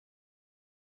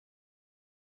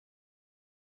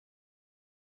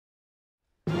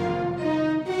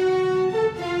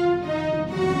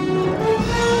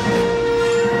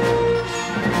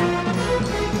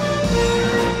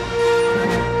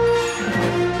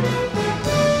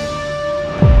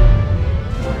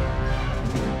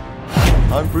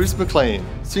I'm Bruce McLean,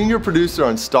 Senior Producer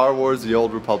on Star Wars The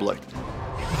Old Republic.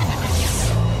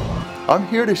 I'm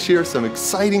here to share some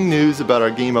exciting news about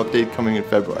our game update coming in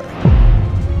February.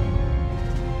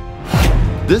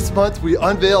 This month we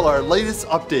unveil our latest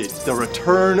update, The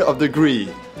Return of the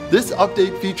Gree. This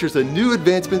update features a new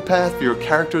advancement path for your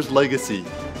character's legacy,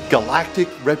 Galactic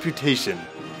Reputation.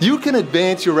 You can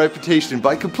advance your reputation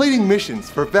by completing missions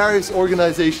for various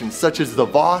organizations such as the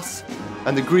Voss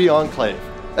and the Gree Enclave.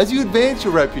 As you advance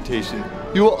your reputation,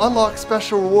 you will unlock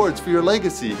special rewards for your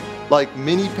legacy, like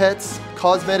mini pets,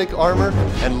 cosmetic armor,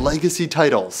 and legacy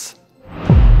titles.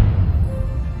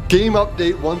 Game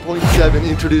Update 1.7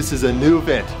 introduces a new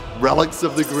event, Relics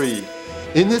of the Gree.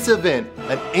 In this event,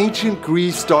 an ancient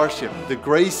Gree starship, the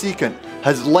Grey Secant,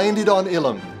 has landed on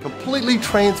Ilum, completely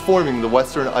transforming the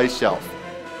Western Ice Shelf.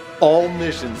 All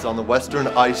missions on the Western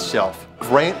Ice Shelf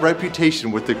grant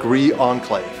reputation with the Gree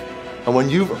Enclave. And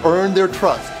when you've earned their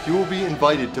trust, you will be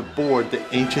invited to board the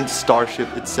ancient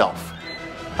starship itself.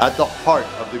 At the heart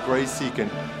of the Grey Secant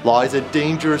lies a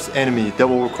dangerous enemy that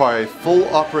will require a full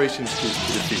operations boost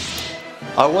to defeat.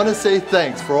 I want to say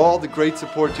thanks for all the great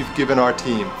support you've given our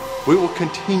team. We will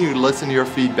continue to listen to your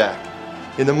feedback.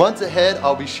 In the months ahead,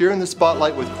 I'll be sharing the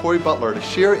spotlight with Corey Butler to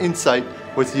share insight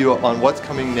with you on what's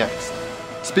coming next.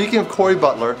 Speaking of Corey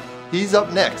Butler, he's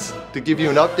up next to give you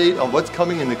an update on what's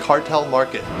coming in the cartel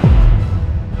market.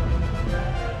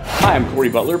 Hi, I'm Corey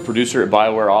Butler, producer at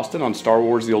BioWare Austin on Star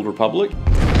Wars The Old Republic.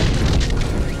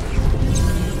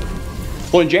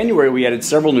 Well, in January we added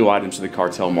several new items to the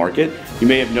cartel market. You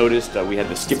may have noticed we had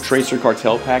the Skip Tracer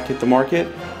cartel pack hit the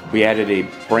market. We added a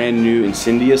brand new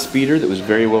Incendia speeder that was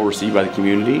very well received by the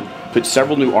community. Put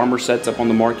several new armor sets up on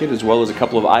the market, as well as a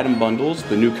couple of item bundles,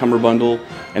 the Newcomer bundle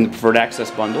and the Preferred Access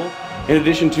bundle, in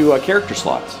addition to character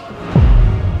slots.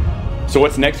 So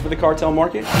what's next for the cartel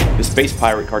market? The Space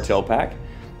Pirate cartel pack.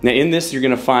 Now in this you're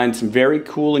going to find some very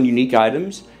cool and unique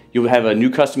items. You'll have new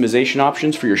customization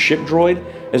options for your ship droid,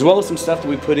 as well as some stuff that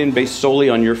we put in based solely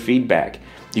on your feedback.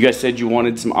 You guys said you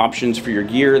wanted some options for your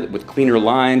gear with cleaner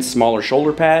lines, smaller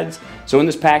shoulder pads. So in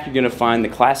this pack you're going to find the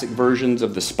classic versions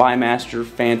of the Spymaster,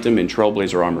 Phantom, and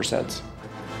Trailblazer armor sets.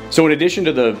 So in addition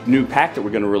to the new pack that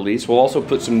we're going to release, we'll also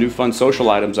put some new fun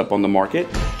social items up on the market.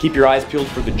 Keep your eyes peeled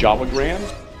for the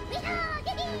Javagrams.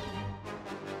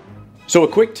 So a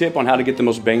quick tip on how to get the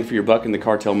most bang for your buck in the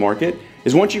cartel market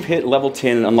is once you've hit level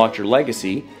 10 and unlocked your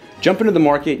legacy, jump into the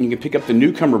market and you can pick up the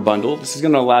Newcomer bundle. This is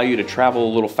going to allow you to travel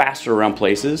a little faster around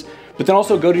places, but then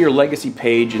also go to your legacy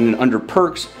page and then under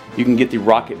perks you can get the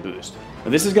rocket boost.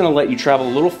 Now this is going to let you travel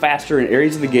a little faster in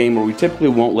areas of the game where we typically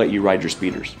won't let you ride your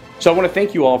speeders. So I want to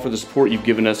thank you all for the support you've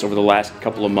given us over the last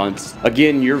couple of months.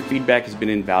 Again, your feedback has been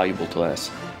invaluable to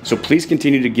us. So please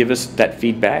continue to give us that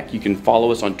feedback. You can follow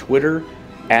us on Twitter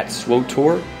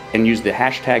 @SWOTOR and use the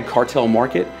hashtag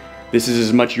 #CartelMarket. This is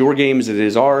as much your game as it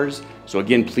is ours, so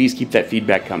again, please keep that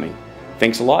feedback coming.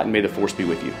 Thanks a lot and may the Force be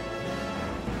with you.